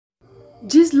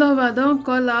Gistlover don't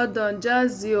call out Don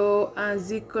Jazzy and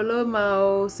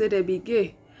Zicsaloma say they be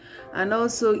gay. And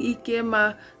also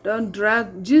Oyema don't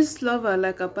drag Gistlover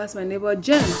like I pass my neighbor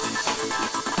Jen.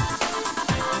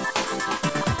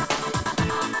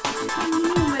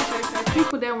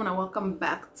 People there, wanna welcome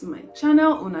back to my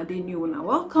channel. Una they new, una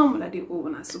welcome. Una they old,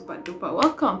 una super duper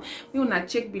welcome. You wanna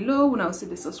check below, wanna see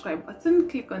the subscribe button.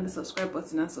 Click on the subscribe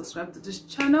button and subscribe to this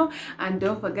channel. And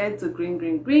don't forget to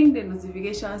ring the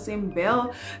notification same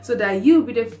bell so that you'll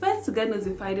be the first to get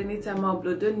notified anytime I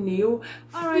upload a new.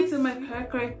 Alright, so my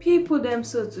correct people them.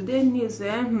 So today news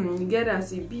get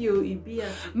as it be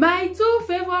my two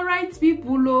favorite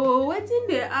people. Oh, waiting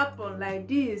they happen like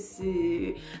this. I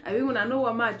mean, when I know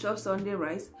what my chop Sunday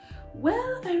rice.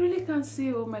 Well, I really can't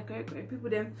say my correct people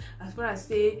them as far as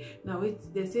say now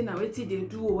they say now wait till they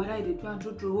do or whether they do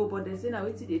and do, but they say now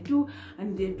wait till they do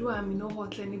and they do and me no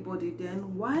hurt anybody,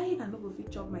 then why I not go fit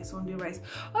chop my Sunday rice?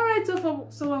 Alright, so for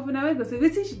some of now go say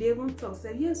wait till she they even talk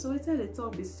say yes, so wait till they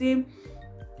talk the same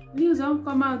news don't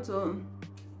come out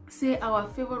say our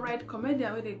favorite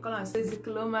comedian where they call and say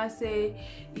Zicsaloma say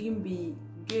him be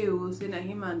gay say na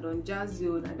him and Don Jazzy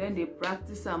and then they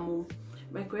practice am.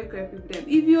 My correct people them.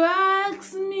 If you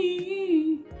ask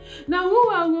me, now who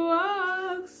I go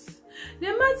ask?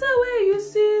 No matter where you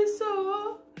see,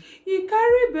 so you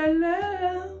carry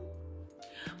belly.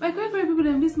 My correct people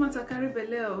them, this matter carry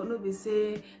belly or no be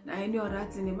say na any other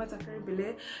thing. The matter carry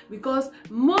belly because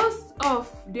most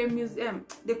of the museum,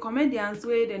 the comedians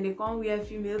way then they come wear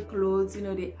female clothes, you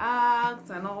know, they act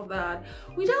and all that.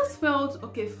 We just felt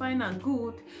okay, fine and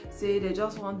good. Say they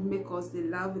just want to make us they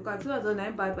laugh because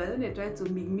 2009 but then they try to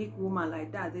make woman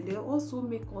like that. They also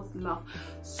make us laugh.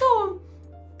 So,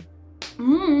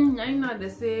 I know they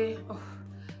say. Oh,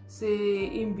 say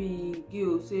him be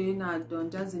gay, say na Don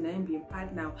Jazzy na him be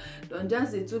part now. Don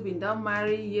Jazzy too been down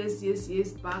married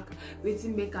years back.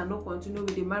 Waiting make I no continue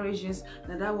with the marriages.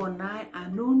 Now that one I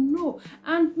don't know.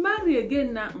 And marry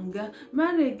again na nga,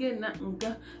 marry again na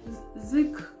nga.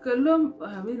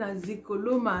 Zicsaloma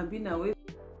be na way.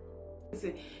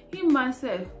 Say him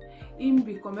myself. Him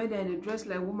be comedian and dress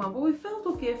like woman, but we felt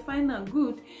okay, fine and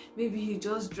good. Maybe he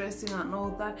just dressing and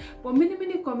all that. But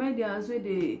many comedians where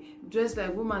they dress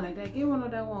like woman like that. Get one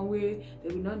other one where they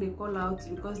will not they call out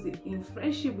because they in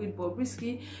friendship with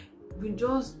Bobrisky. We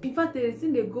just, in fact, they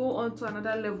think they go on to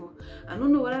another level. I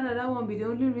don't know whether that one be the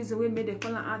only reason we made the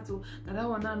call out to that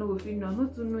one. I know if you know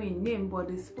not to know in name, but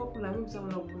it's popular. Maybe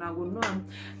someone of una go know him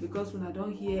because when I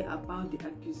don't hear about the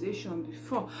accusation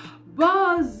before.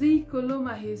 But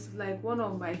Zicsaloma is like one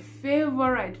of my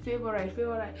favorite.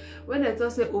 When they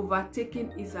talk say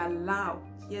overtaking is allowed.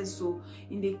 Yes, so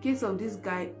in the case of this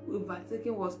guy,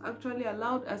 overtaking was actually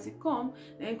allowed as he come.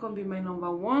 Then can be my number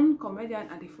one comedian,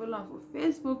 and they follow him for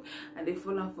Facebook, and they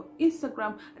follow him for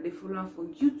Instagram, and they follow him for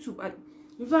YouTube. And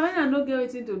if I don't get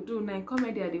anything to do now,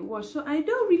 comedy they watch. So I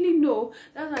don't really know.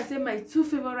 That's why I say my two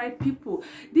favorite people.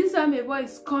 This time my boy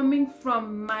is coming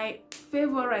from my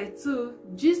favorite too,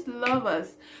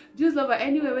 Gistlovers. Gistlover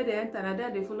anywhere where they enter, and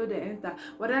then they follow they enter.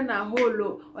 Whether na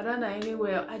holo, whether na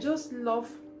anywhere. I just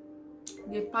love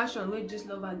the passion where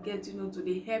Gistlover get, you know, to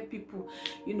they help people,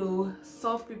 you know,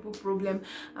 solve people problem.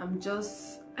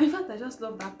 In fact, I just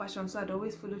love that passion, so I'd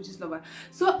always follow Gistlover.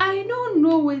 So I don't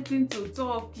know waiting to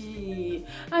talk.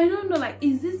 I don't know, like,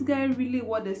 is this guy really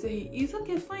what they say he is?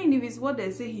 Okay, fine, if it's what they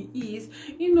say he is,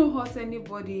 you know, hurt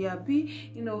anybody,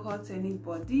 happy, you know, hurt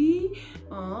anybody.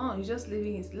 He's just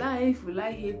living his life. Will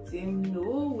I hate him?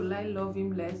 No. Will I love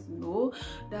him less? No.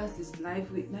 That's his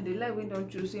life. Now the life we don't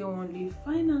choose only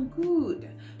fine and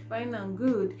good.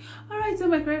 Alright, so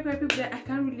my correct people, I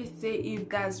can't really say if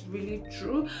that's really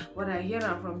true, but I hear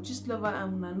from Gistlover,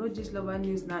 and I know Gistlover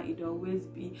news now, it always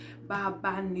be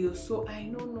bad news. So I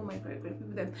don't know my correct people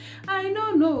then. I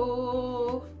don't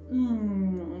know.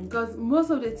 Because most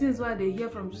of the things why they hear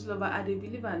from Gistlover they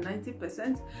believe at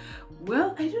 90%.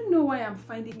 Well, I don't know why I'm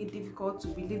finding it difficult to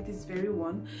believe this very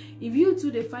one. If you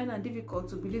too they find it difficult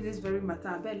to believe this very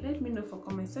matter, but let me know for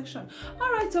comment section.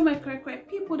 Alright, so my correct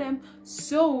people them,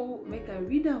 so make I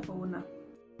read them for una.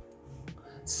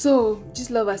 So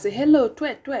Gistlover say hello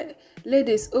twet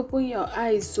ladies, open your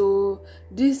eyes. So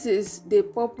this is the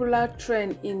popular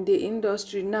trend in the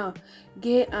industry now.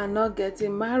 Gay are not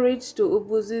getting married to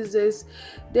opposites,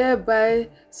 thereby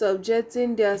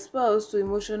subjecting their spouse to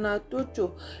emotional torture.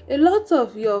 A lot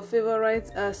of your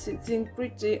favorites are sitting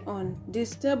pretty on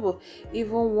this table.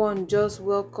 Even one just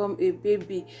welcomed a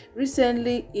baby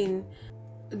recently in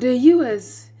the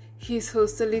US. His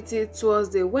hostility towards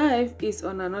the wife is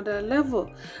on another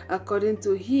level. According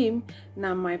to him,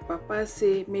 now my papa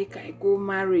say make I go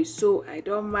marry, so I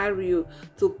don't marry you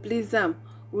to please him.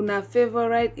 Una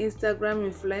favorite Instagram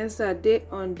influencer dey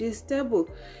on dis table.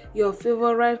 Your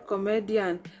favorite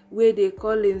comedian wey dey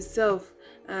call himself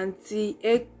Auntie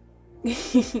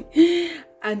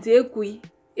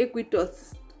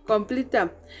Equitos. Complete am.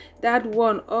 Dat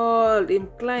one all im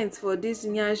clients for dis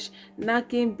nyash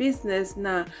knacking business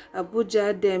na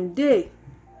Abuja dem dey.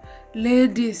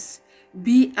 Ladies,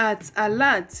 be at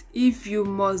alert if you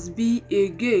must be a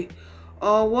gay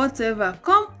or whatever.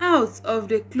 Come out of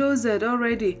the closet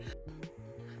already.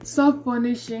 Stop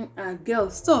punishing our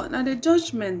girls. So na the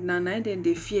judgment na dem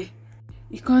dey fear.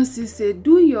 You can't say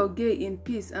do your gay in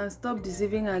peace and stop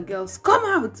deceiving our girls. Come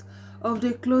out of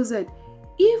the closet.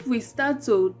 If we start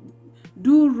to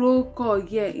do roll call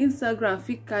here, Instagram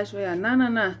fit catch fire.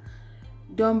 Na.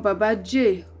 Don Baba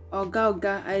J,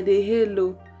 Oga, I dey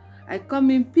hello. I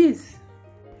come in peace.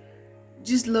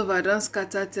 Gistlover don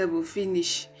scatter table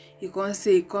finish. You can't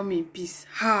say he come in peace.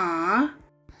 Ha!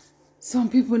 Some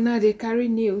people now they carry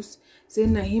news say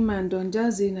na him and Don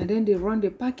Jazzy and then they run the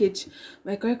package.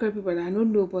 My correct people I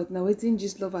don't know, but now waiting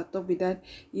Gistlover talk with that.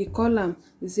 He call him.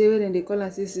 He say when they call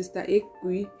am say Sister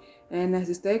Equi and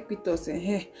Sister Equitos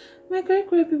and my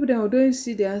correct people then don't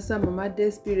see the answer Mama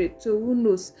dead spirit. So who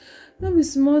knows? Not be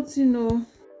smart, you know.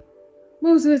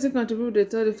 Most of the contribute the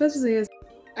third. The first is yes.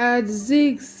 At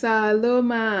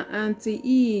Zicsaloma, Auntie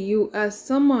E, you are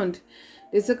summoned.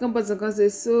 The second person can say,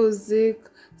 so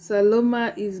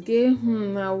Zicsaloma is gay.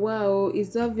 Now wow,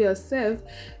 it's obvious self.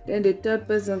 Then the third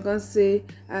person can say,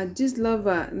 at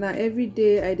Gistlover, now every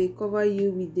day I dey cover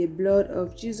you with the blood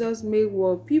of Jesus. Make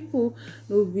war people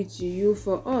no beat you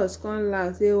for us. Come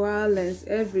laugh, say violence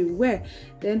everywhere.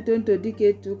 Then turn to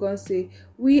DK2 can say,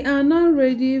 we are not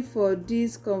ready for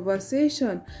this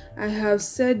conversation. I have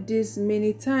said this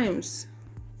many times.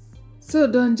 So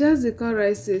Don Jazzy can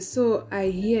write say, so I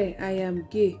hear I am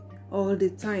gay all the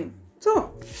time.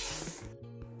 So,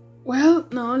 well,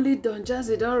 not only Don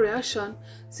Jazzy don reaction,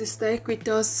 Sister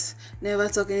Equitos never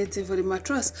talk anything for the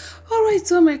mattress. Alright,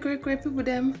 so my correct people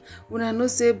them, when I know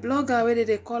say blogger where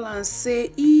they call and say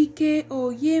Ike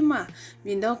Oyema,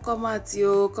 me don't come at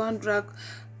your contract.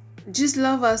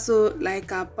 Gistlover so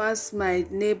like I pass my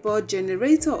neighbor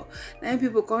generator. Then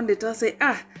people come they talk say,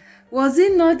 was he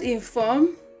not informed?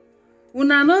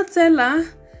 Una not tell her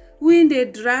we in the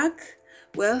drag?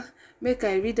 Well, make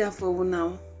I read that for you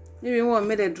now. Maybe one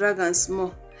made a drag and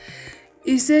small.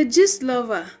 He said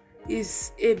Gistlover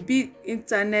is a big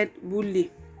internet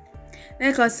bully.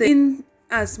 Like I say, in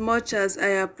as much as I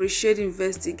appreciate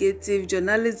investigative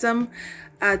journalism,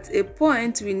 at a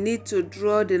point we need to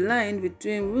draw the line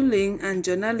between bullying and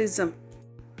journalism.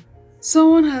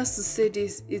 Someone has to say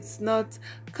this, it's not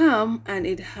calm and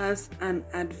it has an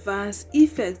adverse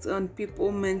effect on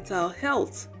people's mental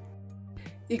health.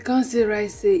 You can't say right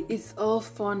say it's all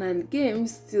fun and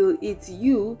games till it's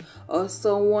you or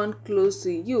someone close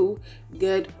to you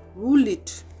get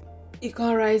bullied. You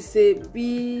can't right say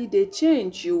be the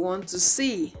change you want to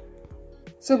see.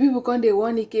 So people come dey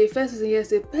want Ike. First person here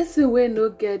say person wey no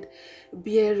get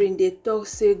bearing dey talk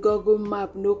say Google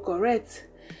map no correct.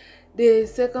 The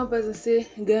second person say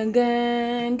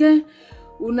gang.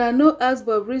 Una no ask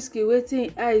Bobrisky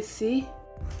wetin I see.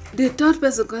 The third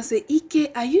person can say,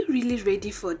 Ike, are you really ready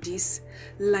for this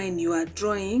line you are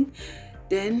drawing?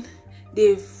 Then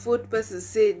the fourth person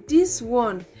say, this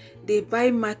one, they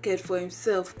buy market for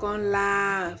himself, can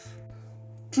laugh.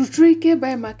 True, Ike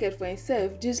buy market for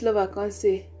himself, Gistlover can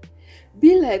say,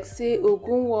 be like say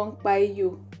Ogun won't buy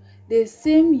you. The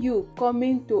same you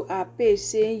coming to our page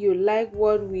saying you like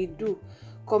what we do,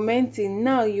 commenting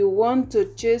now you want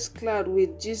to chase cloud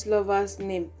with Gistlover's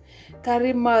name.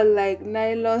 Carry mouth like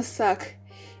nylon sack.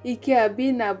 Ike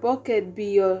abi na bucket be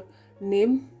your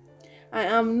name. I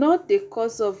am not the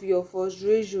cause of your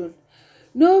frustration.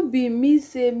 No be me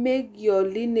say make your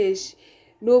lineage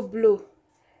no blow.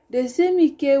 The same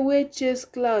Ike wey chase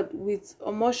cloud with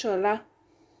Omoshola.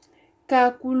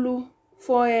 Kakulu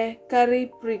for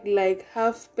carry prick like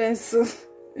half pencil.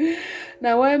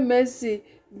 Now why Mercy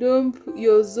dump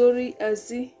your Zori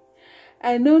asi?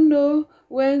 I don't know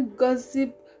when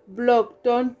gossip blog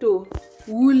turn to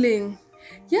wooling.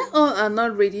 Yeah, all are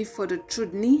not ready for the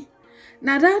truth ni.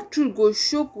 Now that truth go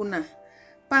show una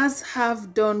pass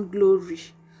half done glory.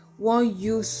 One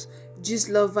use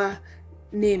Gistlover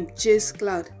name chase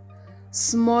cloud.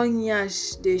 Small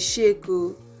nyash they shake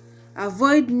oh.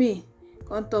 Avoid me.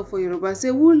 Come talk for Yoruba. Say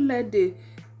who let the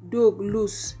dog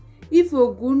loose? If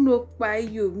Ogun no buy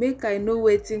you, make I know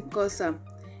wetin cause am.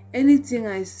 Anything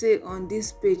I say on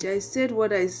this page, I said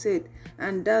what I said,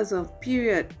 and that's a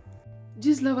period.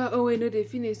 Gistlover oh wait no dey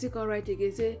finish, still come write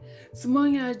again say small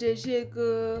nyash dey shake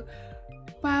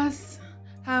pass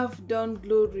have done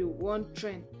glory one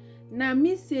trend. Na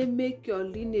me say make your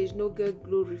lineage no get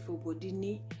glory for body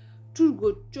ni. Truth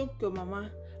go choke your mama.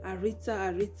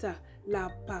 Arita,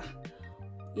 lapa.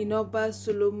 In Oba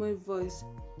Solomon voice.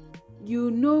 You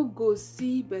no go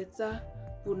see better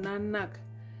punanak.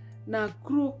 Na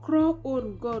crow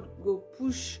own God go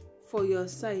push for your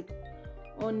side.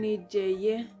 Only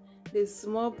jeye, the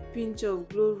small pinch of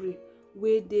glory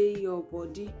wey dey your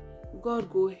body. God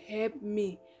go help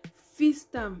me.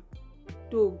 Feast am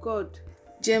to God.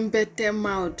 Jembete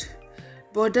mouth.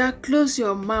 Brother, close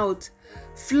your mouth.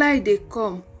 Fly dey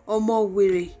come, omo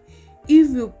were.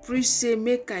 If you preach say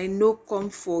make I no come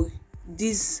for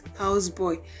this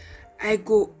houseboy, I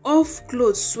go off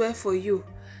clothes swear for you.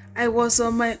 I was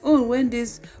on my own when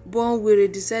this born were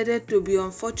decided to be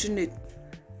unfortunate.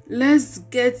 Let's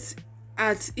get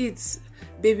at it,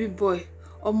 baby boy.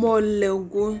 Omo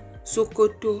legun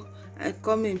Sokoto. I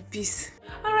come in peace.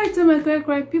 Alright, so my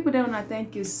great people, then wanna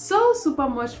thank you so super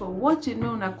much for watching. Me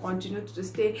wanna continue to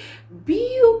stay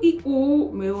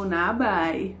beautiful. Me wanna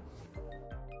bye.